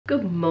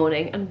Good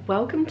morning and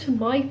welcome to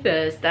my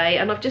Thursday,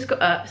 and I've just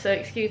got up, so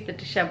excuse the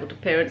dishevelled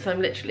appearance.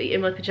 I'm literally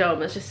in my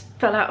pyjamas, just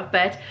fell out of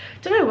bed.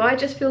 Don't know why, I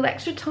just feel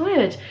extra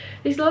tired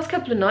these last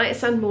couple of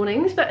nights and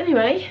mornings, but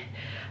anyway,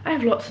 I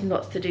have lots and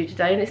lots to do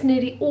today and it's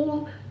nearly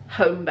all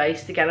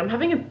home-based again. I'm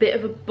having a bit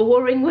of a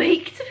boring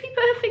week, to be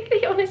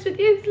perfectly honest with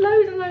you. There's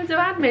loads and loads of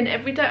admin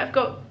every day. I've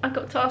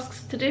got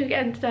tasks to do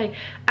again today,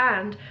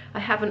 and I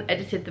haven't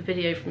edited the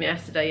video from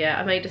yesterday yet.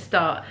 I made a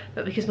start,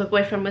 but because my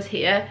boyfriend was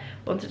here,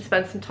 wanted to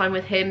spend some time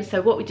with him.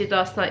 So what we did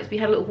last night is we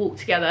had a little walk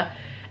together,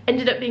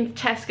 ended up being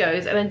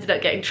Tesco's and ended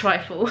up getting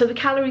trifle. So the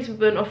calories we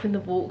burnt off in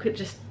the walk, it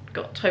just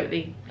got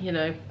totally, you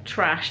know,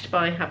 trashed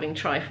by having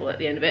trifle at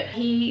the end of it.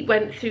 He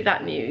went through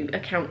that new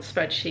account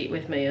spreadsheet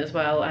with me as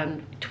well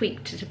and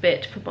tweaked it a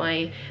bit for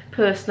my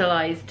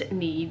personalised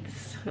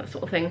needs, that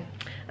sort of thing.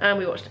 And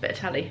we watched a bit of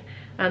telly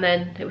and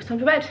then it was time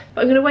for bed.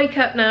 But I'm gonna wake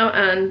up now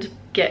and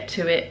get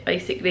to it,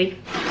 basically.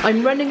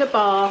 I'm running a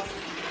bath.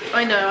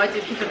 I know, I do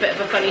keep a bit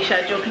of a funny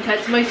schedule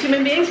compared to most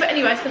human beings, but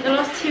anyway, I spent the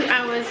last 2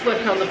 hours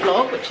working on the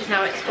vlog, which is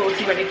now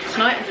exporting ready for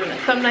tonight. I'm doing a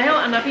thumbnail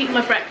and I've eaten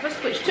my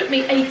breakfast, which took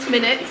me 8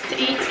 minutes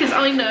to eat, because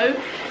I know.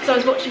 So I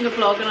was watching a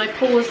vlog and I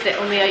paused it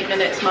on the 8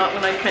 minutes mark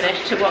when I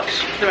finished to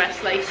watch the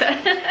rest later,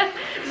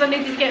 because I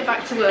needed to get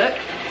back to work.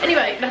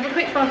 Anyway, have a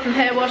quick bath and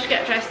hair wash,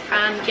 get dressed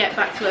and get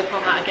back to work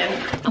on that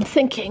again. I'm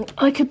thinking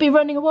I could be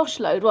running a wash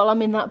load while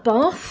I'm in that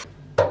bath.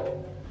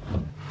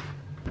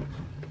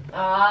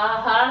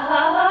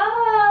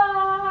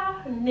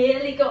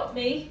 Nearly got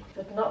me,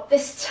 but not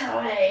this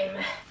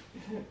time.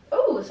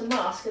 Oh, it's a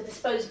mask, a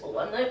disposable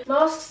one though.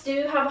 Masks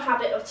do have a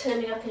habit of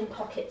turning up in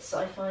pockets,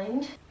 I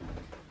find.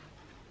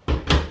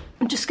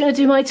 I'm just going to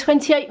do my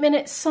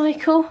 28-minute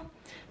cycle.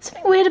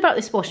 Something weird about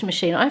this washing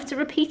machine. I have to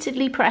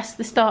repeatedly press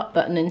the start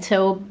button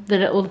until the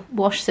little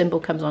wash symbol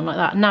comes on like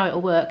that. And now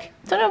it'll work.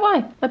 Don't know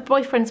why. My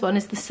boyfriend's one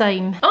is the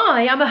same.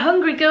 I am a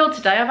hungry girl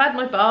today. I've had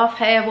my bath,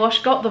 hair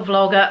wash, got the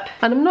vlog up.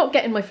 And I'm not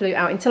getting my flute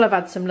out until I've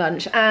had some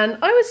lunch. And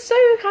I was so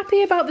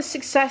happy about the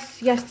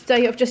success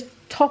yesterday of just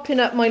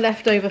topping up my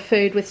leftover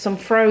food with some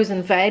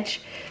frozen veg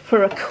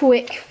for a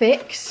quick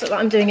fix.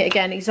 I'm doing it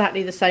again,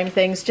 exactly the same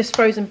things. Just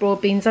frozen broad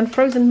beans and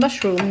frozen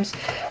mushrooms.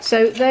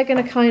 So they're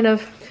going to kind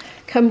of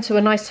come to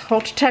a nice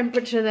hot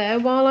temperature there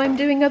while I'm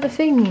doing other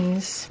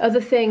things.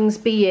 Other things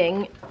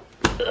being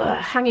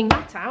hanging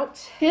that out.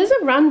 Here's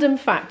a random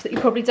fact that you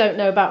probably don't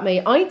know about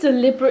me. I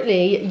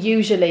deliberately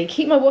usually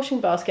keep my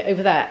washing basket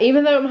over there,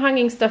 even though I'm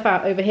hanging stuff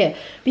out over here,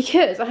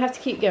 because I have to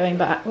keep going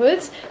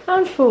backwards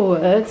and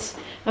forwards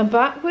and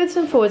backwards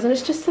and forwards, and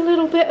it's just a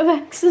little bit of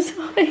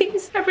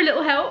exercise. Every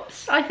little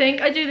helps, I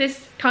think. I do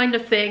this kind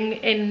of thing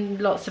in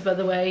lots of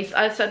other ways.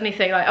 I suddenly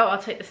think like, oh,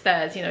 I'll take the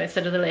stairs, you know,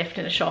 instead of the lift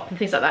in a shop and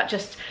things like that.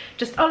 Just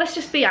oh, let's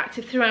just be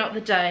active throughout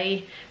the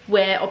day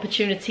where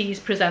opportunities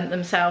present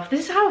themselves.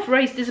 This is how I've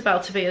raised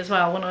Isabel to be as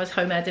well when I was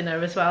home editing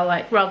her as well.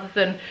 Like, rather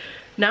than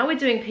now we're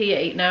doing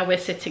PE, now we're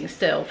sitting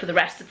still for the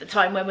rest of the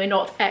time when we're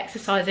not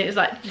exercising. It's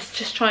like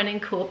just try and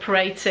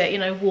incorporate it, you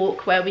know,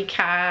 walk where we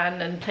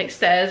can and take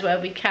stairs where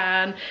we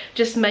can.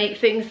 Just make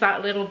things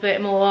that little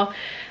bit more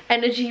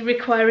energy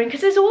requiring,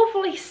 because it's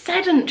awfully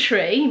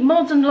sedentary,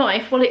 modern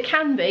life. Well, it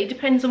can be,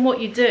 depends on what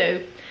you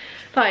do.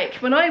 Like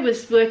when I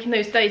was working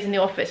those days in the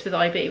office with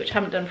IB, which I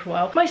haven't done for a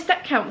while, my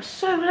step count was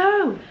so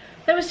low.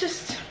 There was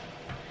just,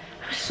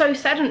 I was so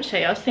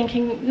sedentary. I was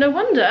thinking, no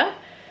wonder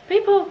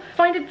people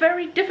find it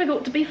very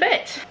difficult to be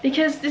fit,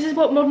 because this is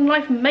what modern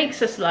life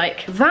makes us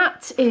like.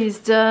 That is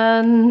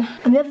done.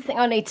 And the other thing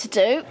I need to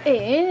do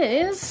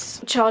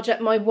is charge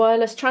up my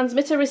wireless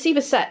transmitter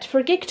receiver set for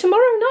a gig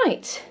tomorrow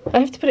night. I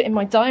have to put it in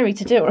my diary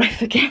to do it or I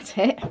forget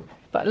it.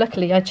 But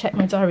luckily I check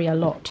my diary a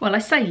lot. Well, I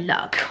say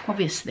luck,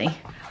 obviously.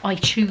 I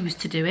choose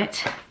to do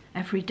it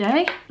every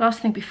day. Last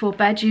thing before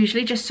bed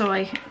usually, just so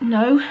I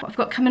know what I've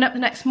got coming up the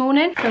next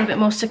morning. Feel a bit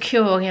more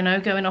secure, you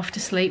know, going off to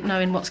sleep,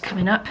 knowing what's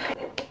coming up.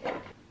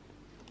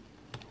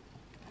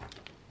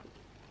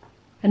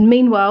 And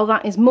meanwhile,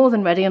 that is more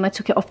than ready, and I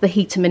took it off the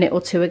heat a minute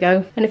or two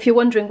ago. And if you're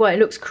wondering why it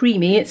looks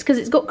creamy, it's because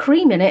it's got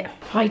cream in it.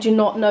 I do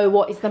not know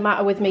what is the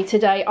matter with me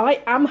today.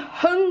 I am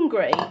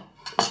hungry.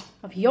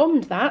 I've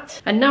yawned that.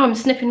 And now I'm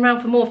sniffing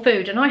around for more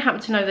food, and I happen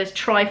to know there's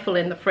trifle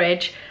in the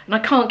fridge, and I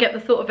can't get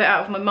the thought of it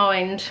out of my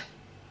mind.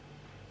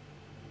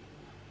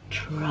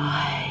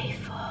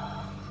 Trifle.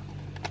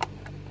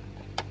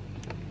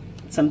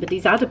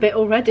 Somebody's had a bit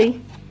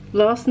already.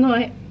 Last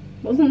night.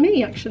 Wasn't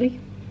me, actually.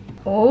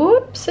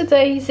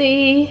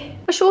 Oops-a-daisy.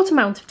 A short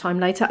amount of time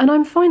later and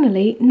I'm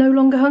finally no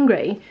longer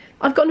hungry.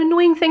 I've got an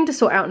annoying thing to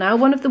sort out now.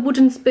 One of the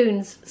wooden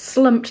spoons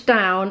slumped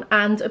down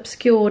and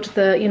obscured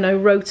the, you know,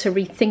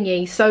 rotary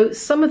thingy. So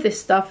some of this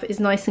stuff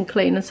is nice and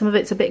clean and some of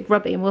it's a bit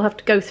grubby and we'll have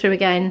to go through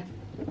again.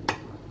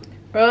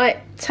 Right,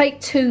 take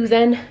two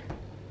then.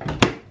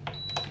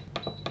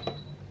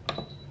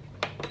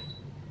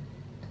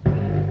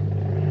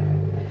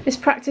 It's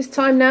practice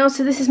time now,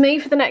 so this is me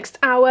for the next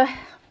hour.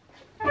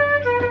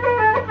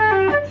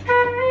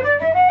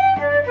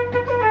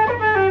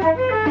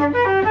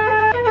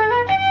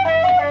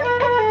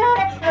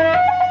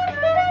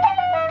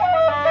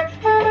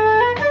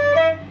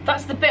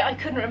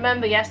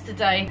 remember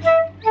yesterday,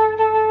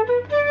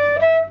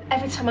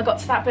 every time I got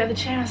to that bit of the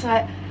tune, I was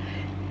like,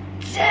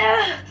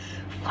 duh,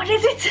 what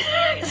is it?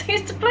 Because I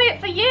used to play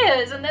it for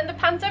years, and then the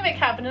pandemic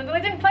happened, and then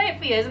I didn't play it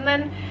for years, and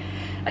then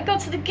I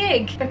got to the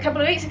gig a couple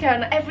of weeks ago,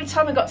 and every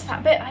time I got to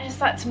that bit, I just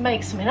had to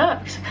make something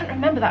up because I couldn't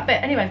remember that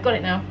bit. Anyway, I've got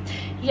it now.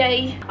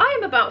 Yay. I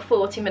am about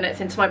 40 minutes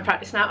into my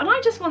practice now, and I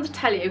just want to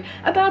tell you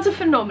about a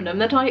phenomenon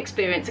that I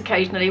experience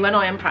occasionally when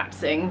I am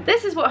practicing.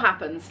 This is what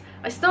happens.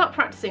 I start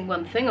practicing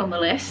one thing on the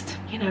list,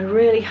 you know,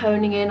 really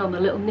honing in on the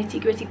little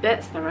nitty-gritty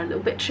bits. They're a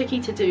little bit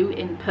tricky to do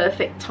in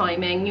perfect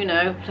timing, you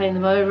know, playing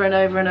them over and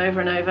over and over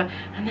and over,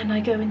 and then I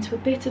go into a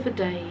bit of a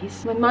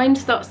daze. My mind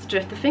starts to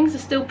drift. The things are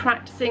still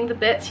practicing the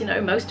bits, you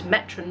know, most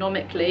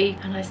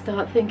metronomically, and I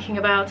start thinking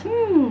about,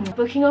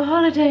 booking a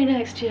holiday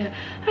next year.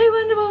 I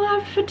wonder what I'll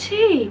have for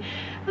tea.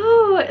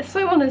 Oh,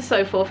 so on and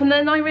so forth. And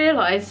then I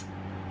realise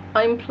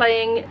I'm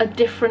playing a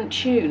different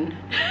tune.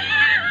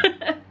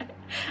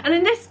 And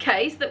in this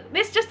case,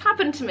 this just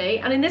happened to me,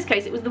 and in this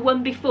case it was the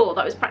one before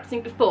that I was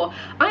practicing before.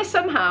 I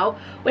somehow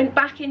went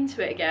back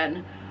into it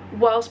again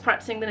whilst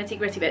practicing the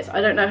nitty-gritty bits.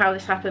 I don't know how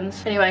this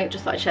happens. Anyway,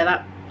 just thought I'd share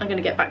that. I'm going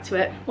to get back to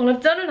it. Well,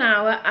 I've done an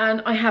hour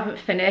and I haven't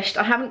finished.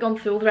 I haven't gone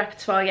through all the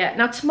repertoire yet.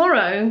 Now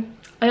tomorrow,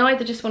 I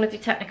either just want to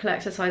do technical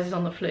exercises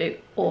on the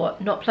flute or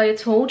not play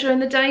at all during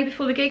the day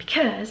before the gig,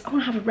 because I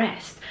want to have a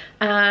rest.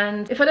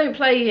 And if I don't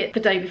play it the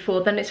day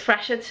before, then it's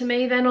fresher to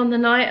me then on the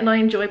night, and I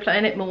enjoy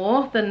playing it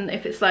more than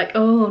if it's like,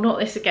 oh, not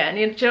this again.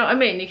 Do you know what I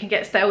mean? You can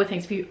get stale with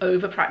things if you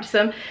over practice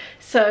them.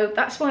 So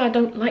that's why I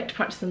don't like to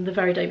practice them the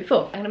very day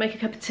before. I'm gonna make a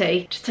cup of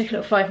tea, just take a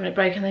little 5-minute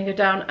break, and then go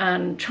down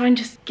and try and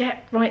just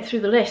get right through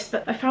the list.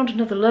 But I found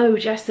another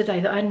load yesterday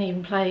that I hadn't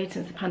even played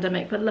since the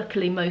pandemic, but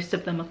luckily most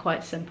of them are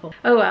quite simple.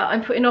 Oh well,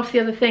 I'm putting off the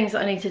other things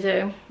that I need to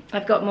do.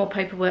 I've got more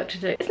paperwork to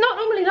do. It's not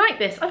normally like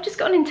this. I've just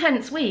got an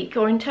intense week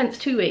or intense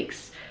 2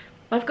 weeks.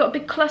 I've got a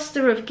big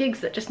cluster of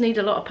gigs that just need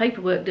a lot of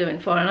paperwork doing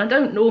for, and I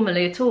don't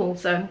normally at all,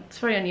 so it's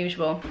very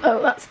unusual.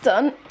 Oh, that's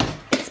done.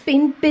 It's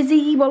been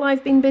busy while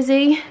I've been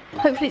busy.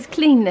 Hopefully it's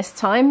clean this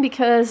time,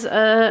 because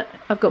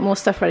I've got more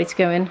stuff ready to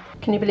go in.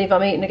 Can you believe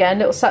I'm eating again?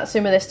 Little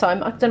satsuma this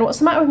time. I don't know what's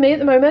the matter with me at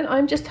the moment.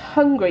 I'm just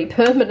hungry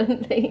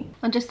permanently.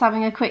 I'm just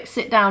having a quick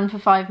sit down for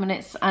 5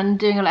 minutes and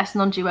doing a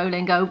lesson on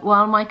Duolingo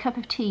while my cup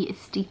of tea is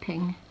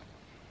steeping.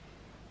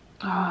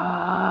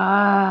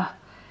 Ah.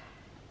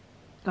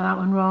 Got that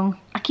one wrong.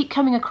 I keep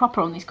coming a cropper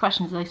on these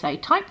questions. They say,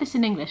 type this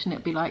in English, and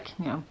it'll be like,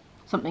 you know,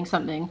 something,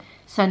 something,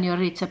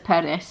 Senorita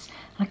Perez.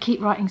 And I keep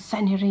writing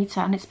Senorita,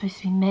 and it's supposed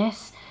to be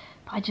Miss,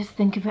 but I just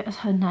think of it as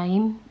her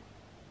name.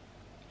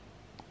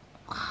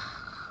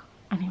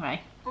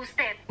 Anyway.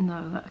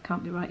 No, that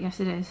can't be right. Yes,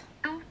 it is.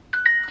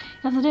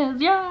 Yes, it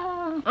is,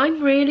 yeah!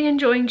 I'm really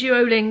enjoying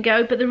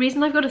Duolingo, but the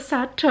reason I've got a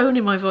sad tone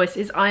in my voice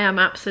is I am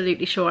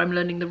absolutely sure I'm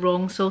learning the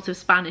wrong sort of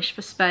Spanish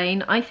for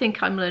Spain. I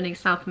think I'm learning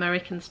South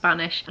American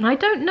Spanish, and I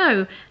don't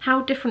know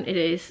how different it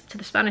is to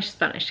the Spanish,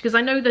 because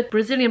I know that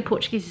Brazilian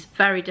Portuguese is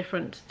very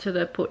different to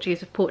the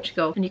Portuguese of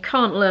Portugal, and you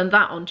can't learn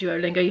that on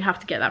Duolingo. You have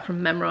to get that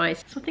from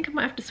Memrise. So I think I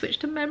might have to switch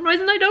to Memrise,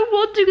 and I don't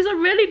want to because I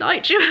really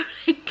like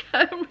Duolingo.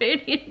 I'm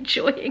really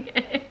enjoying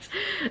it.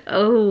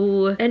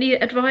 Oh, any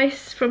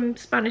advice from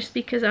Spanish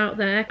speakers out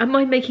there? Am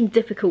I making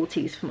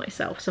difficulties for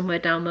myself somewhere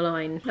down the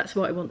line? That's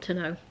what I want to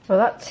know. Well,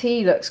 that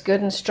tea looks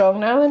good and strong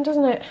now then,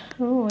 doesn't it?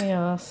 Oh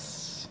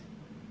yes.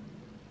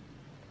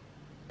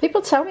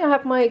 People tell me I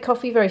have my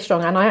coffee very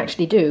strong, and I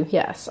actually do,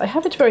 yes. I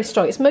have it very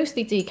strong. It's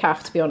mostly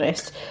decaf, to be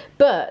honest,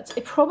 but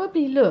it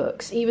probably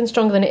looks even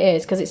stronger than it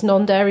is because it's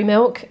non-dairy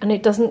milk, and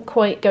it doesn't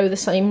quite go the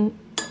same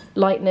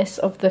lightness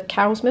of the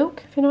cow's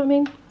milk, if you know what I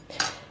mean.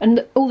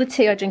 And all the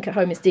tea I drink at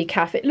home is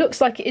decaf. It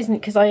looks like it isn't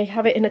because I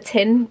have it in a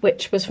tin,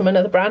 which was from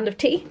another brand of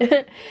tea.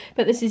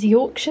 But this is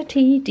Yorkshire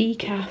tea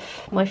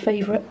decaf, my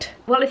favourite.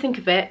 While I think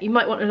of it, you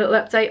might want a little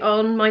update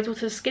on my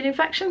daughter's skin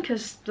infection,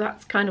 because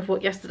that's kind of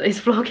what yesterday's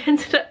vlog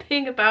ended up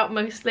being about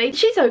mostly.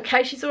 She's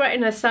okay, she's alright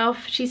in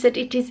herself. She said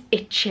it is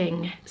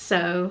itching,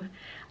 so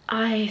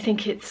I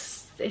think it's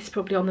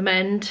probably on the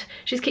mend.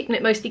 She's keeping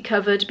it mostly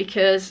covered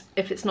because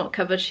if it's not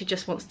covered, she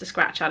just wants to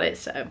scratch at it.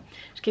 So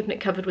she's keeping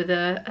it covered with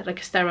like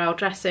a sterile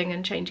dressing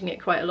and changing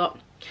it quite a lot.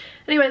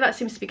 Anyway, that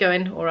seems to be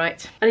going all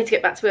right. I need to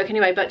get back to work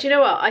anyway, but do you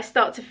know what? I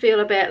start to feel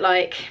a bit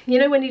like, you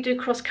know when you do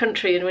cross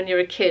country and when you're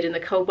a kid in the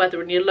cold weather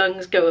and your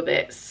lungs go a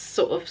bit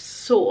sort of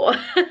sore?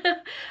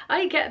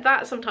 I get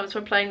that sometimes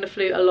when playing the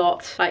flute a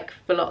lot, like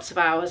for lots of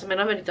hours. I mean,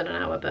 I've only done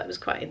an hour, but it was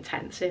quite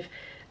intensive.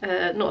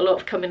 Not a lot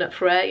of coming up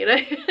for air, you know.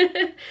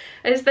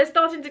 They're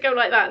starting to go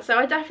like that, so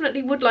I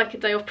definitely would like a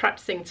day off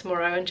practicing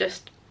tomorrow and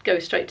just go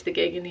straight to the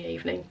gig in the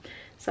evening.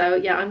 So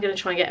yeah, I'm going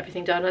to try and get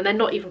everything done, and then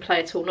not even play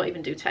at all, not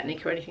even do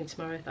technique or anything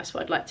tomorrow. That's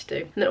what I'd like to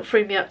do. And it'll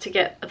free me up to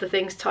get other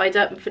things tied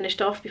up and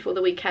finished off before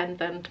the weekend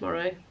then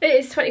tomorrow. It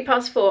is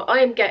 4:20. I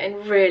am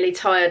getting really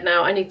tired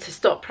now. I need to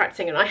stop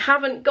practicing, and I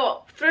haven't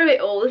got through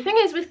it all. The thing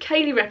is with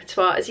ceilidh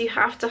repertoire is you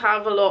have to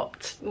have a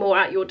lot more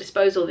at your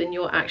disposal than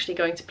you're actually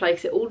going to play,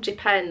 because it all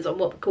depends on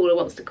what the caller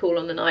wants to call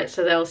on the night.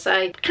 So they'll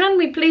say, can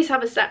we please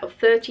have a set of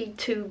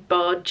 32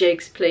 bar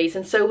jigs please?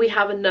 And so we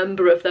have a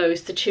number of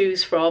those to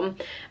choose from,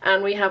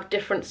 and we have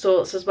different different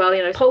sorts as well,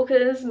 you know,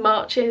 polkas,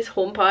 marches,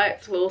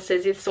 hornpipes,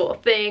 waltzes, this sort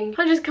of thing.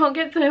 I just can't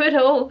get through it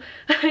all.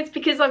 It's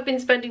because I've been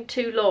spending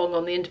too long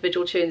on the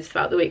individual tunes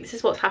throughout the week. This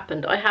is what's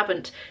happened. I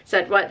haven't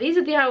said, right, these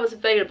are the hours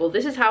available,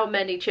 this is how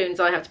many tunes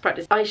I have to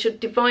practice. I should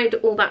divide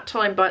all that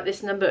time by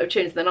this number of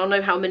tunes, then I'll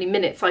know how many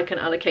minutes I can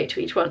allocate to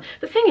each one.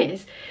 The thing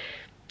is,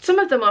 some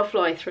of them I'll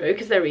fly through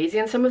because they're easy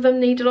and some of them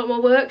need a lot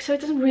more work, so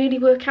it doesn't really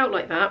work out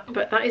like that.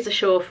 But that is a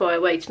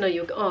surefire way to know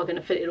you are going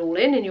to fit it all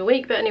in your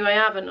week. But anyway,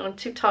 I haven't. I'm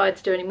too tired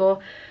to do any more.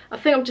 I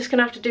think I'm just going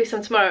to have to do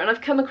some tomorrow, and I've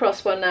come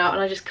across one now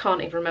and I just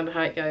can't even remember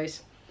how it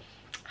goes.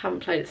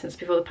 Haven't played it since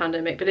before the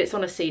pandemic, but it's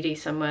on a CD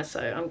somewhere,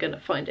 so I'm going to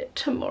find it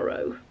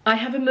tomorrow. I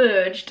have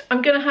emerged.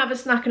 I'm going to have a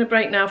snack and a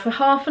break now for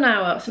half an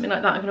hour or something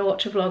like that. I'm going to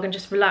watch a vlog and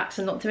just relax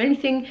and not do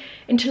anything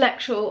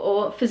intellectual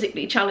or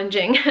physically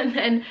challenging, and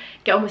then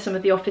get on with some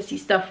of the officey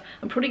stuff.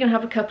 I'm probably going to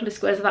have a couple of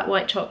squares of that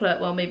white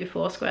chocolate, well, maybe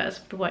 4 squares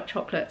of the white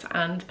chocolate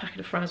and a packet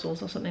of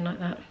Frazzles or something like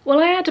that. Well,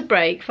 I had a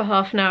break for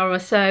half an hour or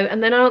so,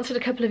 and then I answered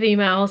a couple of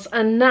emails,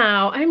 and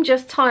now I'm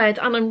just tired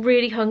and I'm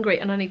really hungry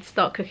and I need to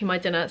start cooking my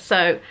dinner.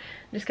 So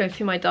just going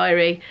through my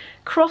diary,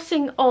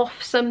 crossing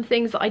off some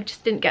things that I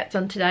just didn't get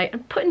done today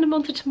and putting them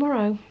onto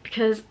tomorrow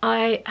because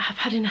I have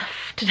had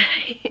enough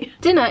today.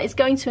 Dinner is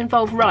going to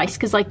involve rice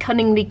because I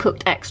cunningly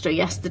cooked extra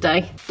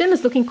yesterday.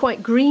 Dinner's looking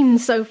quite green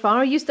so far.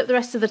 I used up the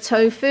rest of the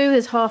tofu.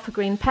 There's half a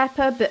green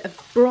pepper, a bit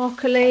of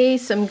broccoli,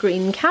 some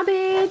green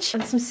cabbage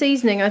and some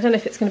seasoning. I don't know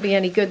if it's going to be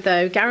any good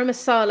though. Garam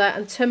masala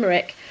and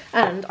turmeric.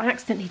 And I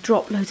accidentally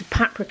dropped loads of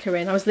paprika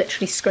in. I was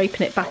literally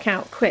scraping it back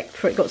out quick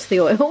before it got to the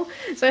oil.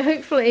 So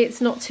hopefully it's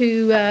not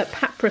too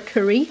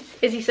paprika-y.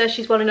 Izzy says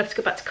she's well enough to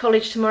go back to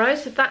college tomorrow,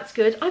 so that's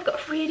good. I've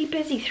got a really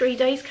busy 3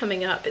 days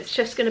coming up. It's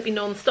just going to be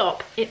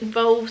non-stop. It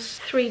involves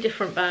 3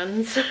 different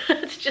bands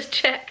to just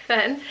check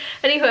then.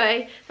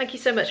 Anyway, thank you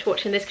so much for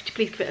watching this. Could you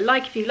please give it a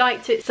like if you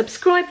liked it,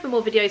 subscribe for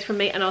more videos from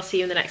me, and I'll see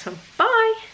you in the next one. Bye!